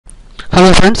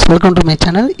Hello friends, welcome to my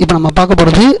channel. இப்போ நம்ம பார்க்க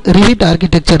போறது Revit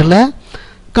architectureல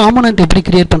காம்போனன்ட் எப்படி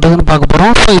கிரியேட் பண்றதுன்னு பார்க்க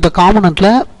போறோம். சோ இப்போ காம்போனன்ட்ல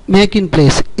மேக் இன்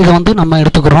பிளேஸ் இத வந்து நம்ம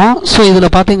எடுத்துக்கிறோம். சோ இதுல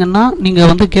பாத்தீங்கன்னா நீங்க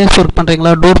வந்து கேஸ் வர்க்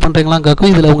பண்றீங்களா, டோர் பண்றீங்களா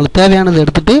கேக்கும். இதுல உங்களுக்கு தேவையானது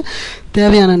எடுத்துட்டு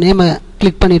தேவையான நேமை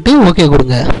கிளிக் பண்ணிட்டு ஓகே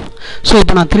கொடுங்க. சோ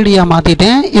இப்போ நான் 3D ஆ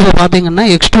மாத்திட்டேன். இத பாத்தீங்கன்னா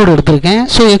எக்ஸ்ட்ரூட் எடுத்துர்க்கேன்.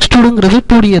 சோ எக்ஸ்ட்ரூட்ங்கிறது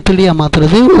 2D ஆ 3D ஆ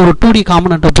மாத்துறது. ஒரு 2D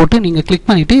காம்போனன்ட்ட போட்டு நீங்க கிளிக்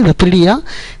பண்ணிட்டு இத 3D ஆ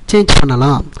சேஞ்ச்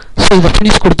பண்ணலாம். சோ இத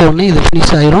ஃபினிஷ் கொடுத்த உடனே இது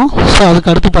ஃபினிஷ் ஆயிரும். சோ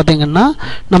அதுக்கு அடுத்து பாத்தீங்கன்னா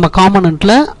நம்ம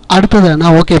காம்போனன்ட்ல அடுத்து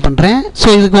நான் ஓகே பண்றேன். சோ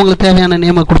இதுக்கு உங்களுக்கு தேவையான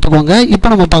நேமை கொடுத்துக்கோங்க. இப்போ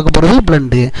நம்ம பார்க்க போறது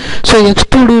blend. சோ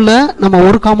எக்ஸ்ட்ரூட்ல நம்ம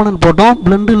ஒரு காம்போனன்ட் போட்டோம்.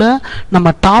 blendல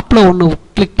நம்ம டாப்ல ஒன்னு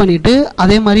கிளிக் பண்ணிட்டு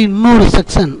அதே மாதிரி இன்னொரு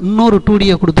செக்ஷன் இன்னொரு 2D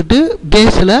ஆ கொடுத்துட்டு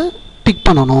பேஸ்ல டிக்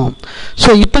பண்ணனும். சோ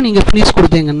இப்போ நீங்க ஃபினிஷ்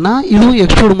கொடுத்தீங்கன்னா இதுவும்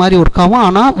எக்ஸ்ட்ரூட் மாதிரி வர்க் ஆகும்.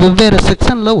 ஆனா வெவ்வேறு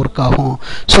செக்ஷன்ல வர்க் ஆகும்.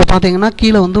 சோ பாத்தீங்கன்னா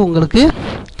கீழ வந்து உங்களுக்கு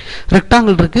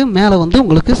ரெக்டாங்கிள் இருக்கு, மேல வந்து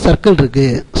உங்களுக்கு சர்க்கிள் இருக்கு.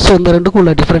 சோ இந்த ரெண்டுக்கும்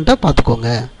உள்ள டிஃபரண்டா பாத்துக்கோங்க.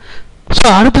 சோ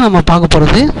அடுத்து நம்ம பார்க்க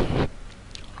போறது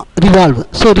ரிவால்வ்.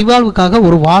 சோ ரிவால்வுக்காக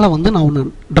ஒரு வாளை வந்து நான் ஒன்னு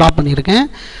டிரா பண்ணியிருக்கேன்.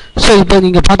 சோ இப்போ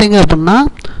நீங்க பாத்தீங்க அப்படின்னா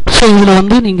சோ இதுல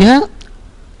வந்து நீங்க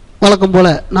வழக்கம் போல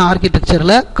நான்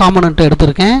ஆர்க்கிடெக்சர்ல காம்போனன்ட்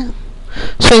எடுத்திருக்கேன்.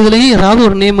 சோ இதுலயும் ஏதாவது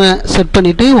ஒரு நேமை செட்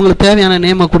பண்ணிட்டு உங்களுக்கு தேவையான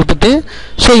நேமை கொடுத்துட்டு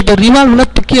சோ இப்போ ரிவால்வ்ல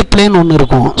பிக்கிய பிளேன் ஒன்னு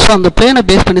இருக்கும். சோ அந்த பிளேனை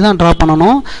பேஸ் பண்ணி தான் டிரா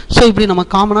பண்ணனும். சோ இப்படி நம்ம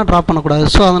காமனா டிரா பண்ண கூடாது.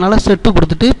 சோ அதனால செட்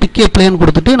கொடுத்துட்டு பிக்கிய பிளேன்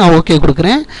கொடுத்துட்டு நான் ஓகே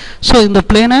கொடுக்கிறேன். சோ இந்த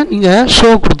பிளேனை நீங்க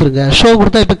ஷோ கொடுத்துருங்க. ஷோ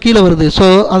கொடுத்தா இப்போ கீழே வருது. சோ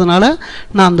அதனால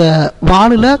நான் அந்த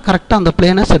வால்ல கரெக்ட்டா அந்த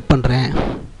பிளேனை செட் பண்றேன்.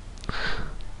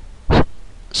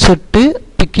 Set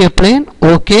பிக்கிய plane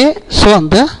okay. சோ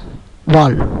அந்த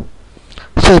வால்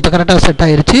சோ இப்போ கரெக்ட்டா செட்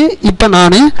ஆயிருச்சு. இப்போ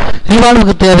நான்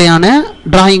ரிவால்வுக்கு தேவையான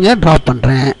டிராயிங்கை டிரா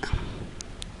பண்றேன்.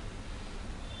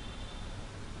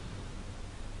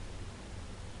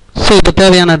 சோ இப்போ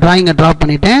தேவையான டிராயிங்கை டிரா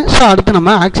பண்ணிட்டேன். சோ அடுத்து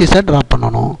நம்ம ஆக்சிஸை டிரா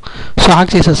பண்ணனும். சோ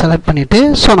ஆக்சிஸை செலக்ட் பண்ணிட்டு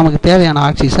சோ நமக்கு தேவையான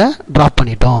ஆக்சிஸை டிரா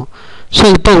பண்ணிட்டோம். சோ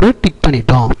இப்போ ஒரு டிக்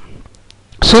பண்ணிட்டோம்.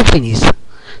 So finish.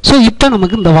 சோ இப்போ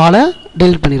நமக்கு இந்த வாலை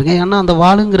டெலீட் பண்ணிருங்க. ஏன்னா அந்த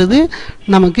வாலுங்கிறது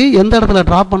நமக்கு எந்த இடத்துல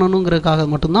டிரா பண்ணணும்ங்கிறதுக்காக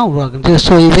மட்டும் தான் உருவாக்குது.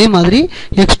 சோ இதே மாதிரி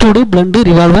எக்ஸ்ட்ரூட், blend,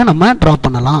 ரிவால்வை நம்ம டிரா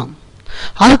பண்ணலாம்.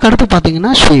 அதுக்கு அடுத்து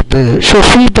பாத்தீங்கன்னா ஸ்வீப். சோ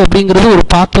ஸ்வீப் அப்படிங்கிறது ஒரு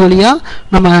பாத் வழியா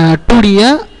நம்ம 2D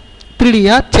ஆ 3D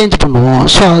ஆ சேஞ்ச் பண்ணுவோம்.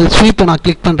 சோ ஸ்வீப்பை நான்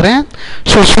கிளிக் பண்றேன்.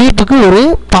 சோ ஸ்வீப்புக்கு ஒரு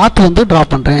பாத் வந்து டிரா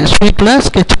பண்றேன். ஸ்வீப்ல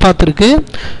ஸ்கெட்ச் பாத் இருக்கு.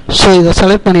 சோ இதை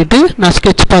செலக்ட் பண்ணிட்டு நான்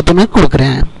ஸ்கெட்ச் பாத்னு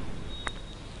கொடுக்குறேன்.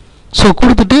 சோ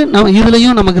கொடுத்துட்டு நம்ம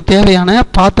இதுலயும் நமக்கு தேவையான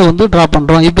பாத்தை வந்து டிரா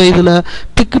பண்றோம். இப்போ இதுல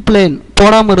பிக் பிளேன்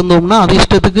போடாம இருந்தோம்னா அது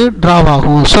இஷ்டத்துக்கு டிரா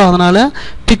ஆகும். சோ அதனால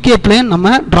பிக்கிய பிளேன்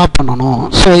நம்ம டிரா பண்ணனும்.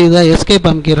 சோ இதை எஸ்கேப்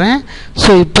அமைக்கிறேன்.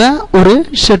 சோ இப்போ ஒரு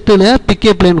ஷெட்டில்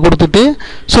பிக்கிய பிளேன் கொடுத்துட்டு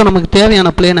சோ நமக்கு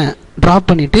தேவையான பிளேனை டிரா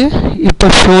பண்ணிட்டு இப்போ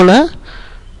ஷோல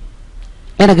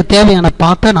எனக்கு தேவையான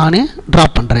பாத்தை நானே டிரா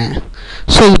பண்றேன்.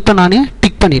 சோ இப்போ நானே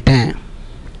டிக் பண்ணிட்டேன்.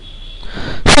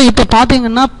 சோ இப்போ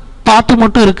பாத்தீங்கன்னா பாத்து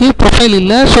மட்டும் இருக்கு, ப்ரொஃபைல்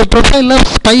இல்ல. சோ ப்ரொஃபைல்ல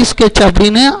ஸ்பை ஸ்கெட்ச்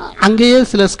அப்படின்னு அங்கேயே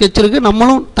சில ஸ்கெட்ச் இருக்கு,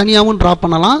 நம்மளும் தனியாவும் டிரா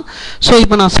பண்ணலாம். சோ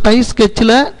இப்போ நான் ஸ்பை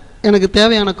ஸ்கெட்ச்ல எனக்கு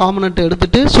தேவையான காம்போனன்ட்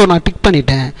எடுத்துட்டு சோ நான் டிக்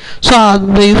பண்ணிட்டேன். சோ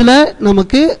அந்த இதுல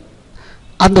நமக்கு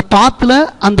அந்த பாத்துல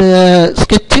அந்த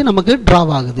ஸ்கெட்ச் நமக்கு டிரா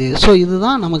ஆகுது. சோ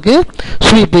இதுதான் நமக்கு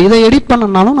ஸ்வீப். இதை எடிட்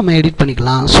பண்ணனாலும் நம்ம எடிட்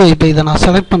பண்ணிக்கலாம். சோ இப்போ இதை நான்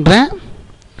செலக்ட் பண்றேன்.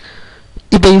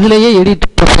 இப்போ இதுலயே எடிட்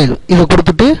ப்ரொஃபைல் இதை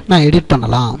கொடுத்துட்டு நான் எடிட்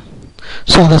பண்ணலாம்.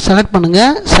 சோ அதை செலக்ட் பண்ணுங்க.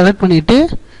 செலக்ட் பண்ணிட்டு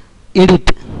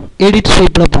எடிட்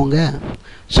ஸ்வீப்ல போங்க.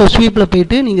 சோ ஸ்வீப்ல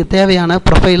போயிட்டு நீங்க தேவையான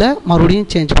ப்ரொஃபைலை மறுபடியும்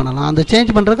சேஞ்ச் பண்ணலாம். அந்த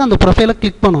சேஞ்ச் பண்றதுக்கு அந்த ப்ரொஃபைலை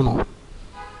கிளிக் பண்ணணும்.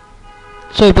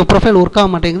 சோ இப்போ ப்ரொஃபைல் ஒர்க் ஆக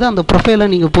மாட்டேங்குது. அந்த ப்ரொஃபைலை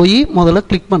நீங்க போய் முதல்ல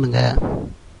கிளிக் பண்ணுங்க.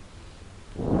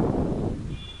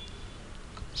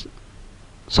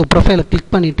 சோ ப்ரொஃபைலை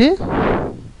கிளிக் பண்ணிட்டு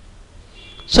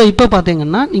சோ இப்போ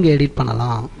பாத்தீங்கன்னா நீங்க எடிட்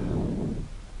பண்ணலாம்.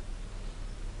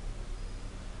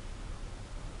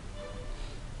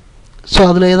 சோ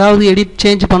அதுல ஏதாவது எடிட்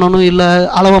சேஞ்ச் பண்ணனும் இல்ல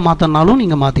அளவை மாத்தனாலும்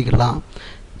நீங்க மாத்திக்கலாம்.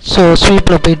 சோ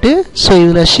ஸ்வீப்ல போயிட்டு சோ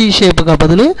இதுல ஷீ ஷேப்புக்கு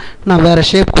பதிலு நான் வேற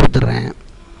ஷேப் கொடுத்துறேன்.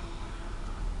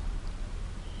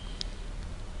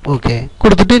 ஓகே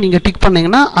கொடுத்துட்டு நீங்க டிக்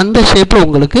பண்ணீங்கன்னா அந்த ஷேப்ல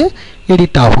உங்களுக்கு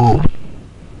எடிட் ஆகும்.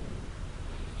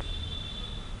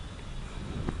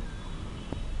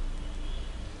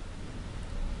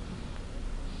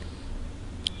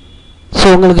 சோ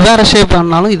உங்களுக்கு வேற ஷேப்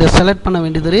வேணாலும் இதை செலக்ட் பண்ண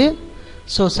வேண்டியது.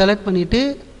 சோ செலக்ட் பண்ணிட்டு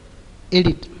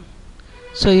எடிட்.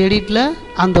 சோ எடிட்ல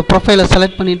அந்த ப்ரொஃபைலை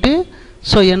செலக்ட் பண்ணிட்டு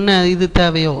சோ என்ன இது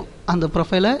தேவையோ அந்த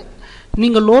ப்ரொஃபைலை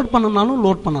நீங்க லோட் பண்ணனாலும்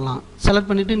லோட் பண்ணலாம். செலக்ட்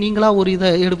பண்ணிட்டு நீங்களா ஒரு இதை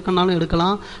எடுக்கனாலும்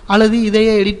எடுக்கலாம், அல்லது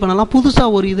இதையே எடிட் பண்ணலாம். புதுசா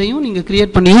ஒரு இதையும் நீங்க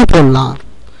கிரியேட் பண்ணியும் போடலாம்.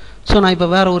 சோ நான் இப்போ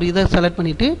வேற ஒரு இதை செலக்ட்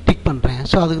பண்ணிட்டு டிக் பண்றேன்.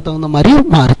 சோ அதுக்கு தகுந்த மாதிரி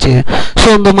மாறுச்சு. சோ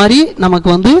இந்த மாதிரி நமக்கு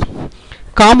வந்து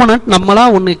காம்போனன்ட் நம்மளா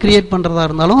ஒன்று கிரியேட் பண்ணுறதா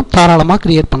இருந்தாலும் தாராளமாக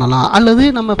கிரியேட் பண்ணலாம். அல்லது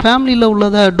நம்ம ஃபேமிலியில்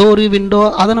உள்ளதை டோரு விண்டோ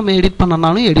அதை நம்ம எடிட்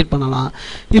பண்ணனாலும் எடிட் பண்ணலாம்.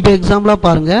 இப்போ எக்ஸாம்பிளாக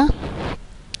பாருங்கள்.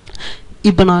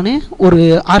 இப்போ நான் ஒரு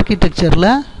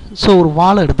ஆர்கிடெக்சரில் ஒரு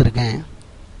வால் எடுத்திருக்கேன்.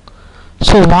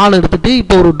 வால் எடுத்துகிட்டு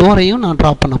இப்போ ஒரு டோரையும் நான்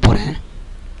ட்ரா பண்ண போகிறேன்.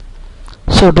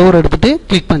 டோர் எடுத்துகிட்டு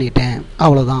கிளிக் பண்ணிட்டேன்.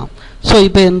 அவ்வளோதான்.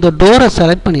 இப்போ இந்த டோரை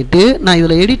செலக்ட் பண்ணிவிட்டு நான்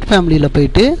இதில் எடிட் ஃபேமிலியில்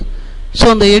போயிட்டு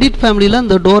அந்த எடிட் ஃபேமிலியில்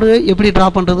இந்த டோரு எப்படி ட்ரா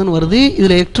பண்ணுறதுன்னு வருது.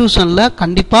 இதில் எக்ஸ்ட்ரூஷனில்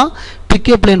கண்டிப்பாக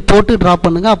பிக்கே பிளேன் போட்டு ட்ரா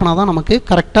பண்ணுங்கள். அப்படின்னா தான் நமக்கு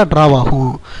கரெக்டாக ட்ரா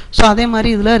ஆகும். அதே மாதிரி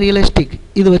இதில் ரியலிஸ்டிக்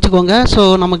இது வச்சுக்கோங்க.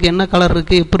 நமக்கு என்ன கலர்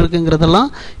இருக்குது எப்படி இருக்குங்கிறதெல்லாம்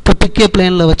இப்போ பிக்கே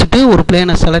பிளேனில் வச்சுட்டு ஒரு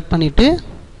பிளேனை செலக்ட் பண்ணிவிட்டு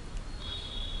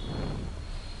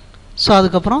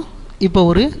அதுக்கப்புறம் இப்போ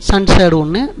ஒரு சன்சைடு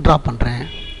ஒன்று ட்ரா பண்ணுறேன்.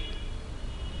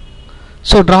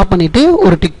 ட்ரா பண்ணிவிட்டு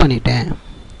ஒரு டிக் பண்ணிட்டேன்.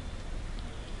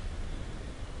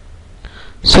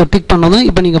 டிக் பண்ணதும்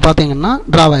இப்போ நீங்கள் பார்த்தீங்கன்னா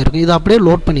ட்ரா ஆகிருக்கும். இதை அப்படியே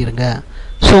லோட் பண்ணிடுங்க.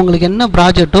 உங்களுக்கு என்ன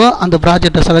ப்ராஜெக்ட்டோ அந்த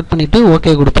ப்ராஜெக்டை செலக்ட் பண்ணிவிட்டு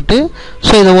ஓகே கொடுத்துட்டு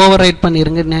இதை ஓவர் ரைட்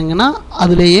பண்ணிடுங்கன்னா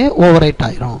அதுலேயே ஓவர் ரைட்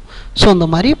ஆகிரும். இந்த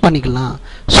மாதிரி பண்ணிக்கலாம்.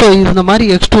 இந்த மாதிரி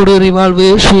எக்ஸ்ட்ரூடு, ரிவால்வு,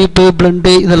 ஷேப்பு,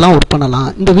 பிளண்டு இதெல்லாம் ஒர்க் பண்ணலாம்.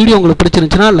 இந்த வீடியோ உங்களுக்கு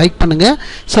பிடிச்சிருந்துச்சுன்னா லைக் பண்ணுங்கள்,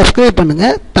 சப்ஸ்கிரைப்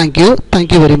பண்ணுங்கள்.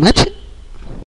 Thank you very much.